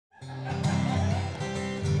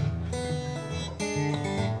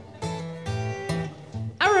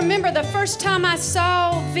remember the first time I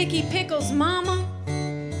saw Vicky Pickles' mama.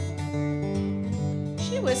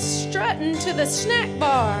 She was strutting to the snack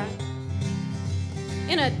bar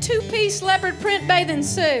in a two-piece leopard print bathing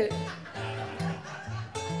suit.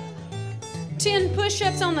 10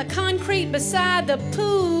 push-ups on the concrete beside the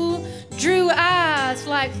pool drew eyes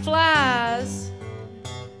like flies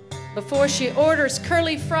before she orders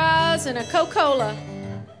curly fries and a Coca-Cola.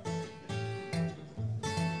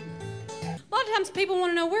 A lot of times people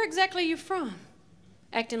want to know, where exactly you're from,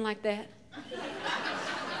 acting like that.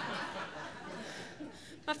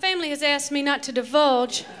 My family has asked me not to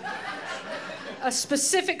divulge a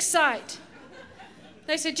specific site.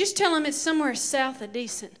 They said, just tell them it's somewhere south of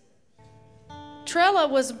decent. Trella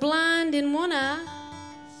was blind in one eye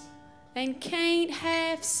and can't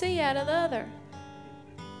half see out of the other.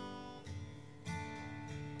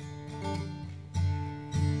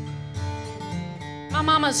 My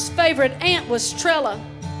mama's favorite aunt was Trella,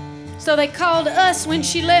 so they called us when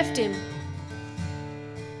she left him.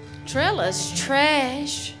 Trella's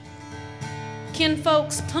trash.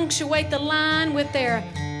 Kinfolks punctuate the line with their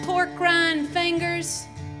pork rind fingers.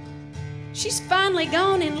 She's finally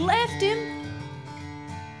gone and left him,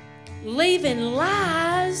 leaving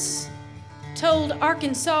lies, told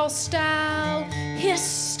Arkansas style,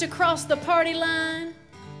 hissed across the party line.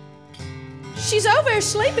 She's over there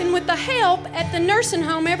sleeping with the help at the nursing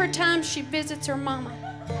home every time she visits her mama.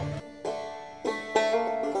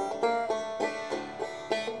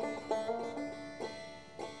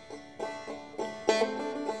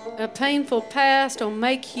 A painful past will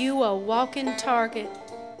make you a walking target,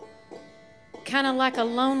 kind of like a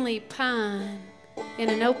lonely pine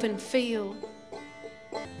in an open field.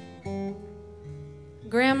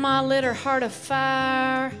 Grandma lit her heart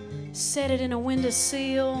afire, set it in a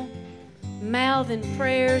windowsill, mouthing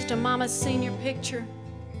prayers to Mama's senior picture.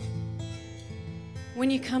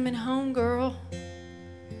 When you coming home, girl?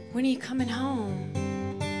 When are you coming home?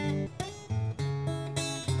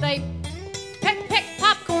 They peck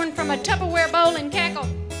popcorn from a Tupperware bowl and cackle.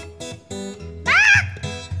 Ah!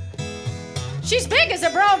 She's big as the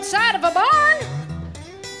broadside of a barn,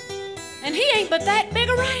 and he ain't but that big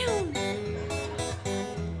around.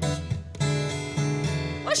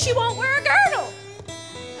 Well, she won't wear a girdle.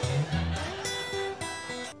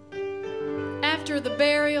 After the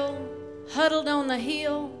burial, huddled on the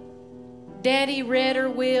hill, Daddy read her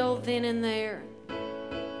will then and there.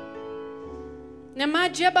 Now, my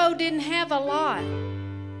Jebbo didn't have a lot,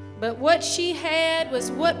 but what she had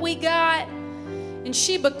was what we got, and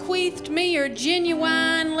she bequeathed me her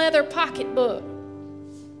genuine leather pocketbook,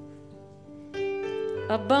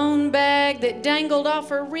 a bone bag that dangled off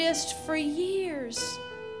her wrist for years,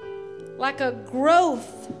 like a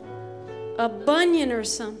growth, a bunion or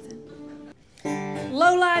something.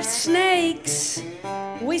 Low-life snakes,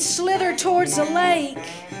 we slither towards the lake,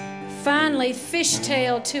 finally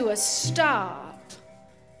fishtail to a stop.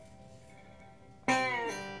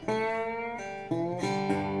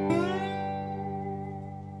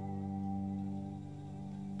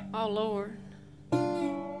 Oh, Lord.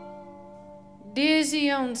 Dizzy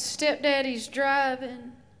on stepdaddy's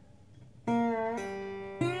driving,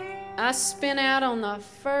 I spin out on the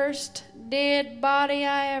first dead body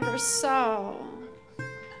I ever saw.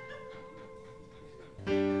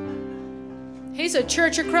 He's a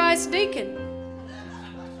Church of Christ deacon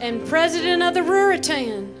and president of the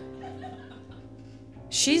Ruritan.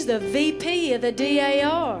 She's the VP of the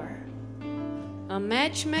DAR. A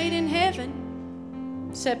match made in heaven,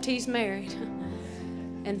 except he's married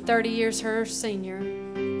and 30 years her senior.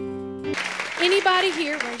 Anybody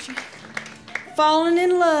here, raise your hand, fallen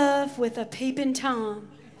in love with a peeping Tom?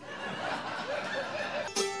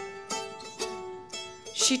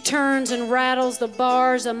 She turns and rattles the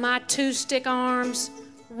bars of my two-stick arms,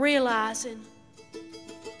 realizing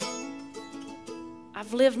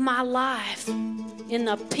I've lived my life in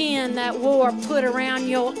the pen that war put around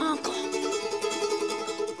your uncle.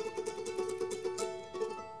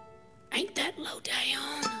 Ain't that low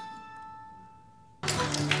down?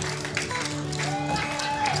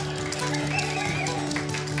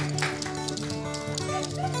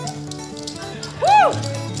 Woo!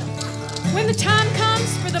 When the time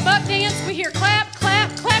comes for the buck dance, we hear clap,